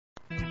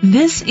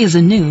This is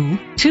a new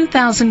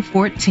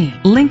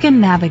 2014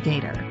 Lincoln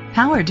Navigator,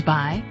 powered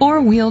by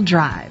four-wheel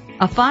drive,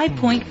 a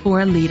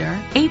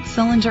 5.4-liter,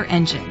 8-cylinder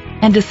engine,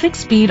 and a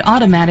 6-speed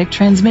automatic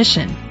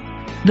transmission.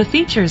 The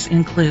features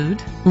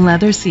include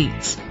leather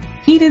seats,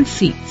 heated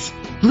seats,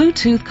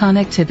 Bluetooth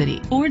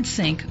connectivity, Ford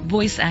Sync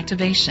voice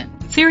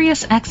activation,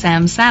 Sirius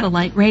XM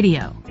satellite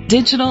radio,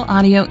 digital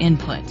audio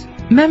input,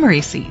 memory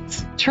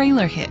seats,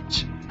 trailer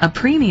hitch, a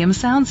premium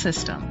sound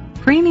system,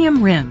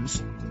 premium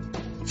rims.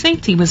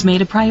 Safety was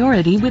made a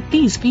priority with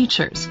these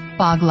features: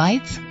 fog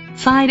lights,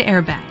 side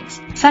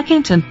airbags,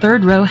 second and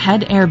third row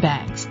head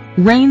airbags,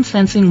 rain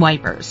sensing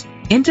wipers,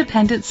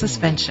 independent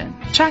suspension,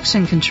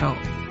 traction control.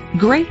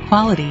 Great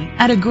quality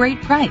at a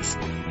great price.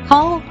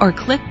 Call or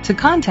click to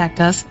contact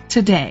us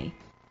today.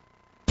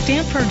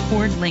 Stamford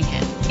Ford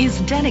Lincoln is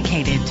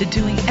dedicated to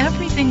doing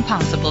everything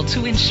possible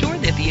to ensure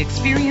that the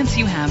experience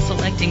you have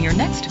selecting your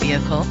next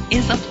vehicle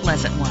is a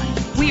pleasant one.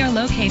 We are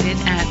located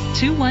at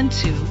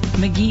 212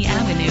 Magee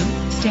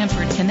Avenue,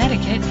 Stamford,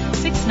 Connecticut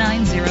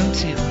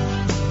 6902.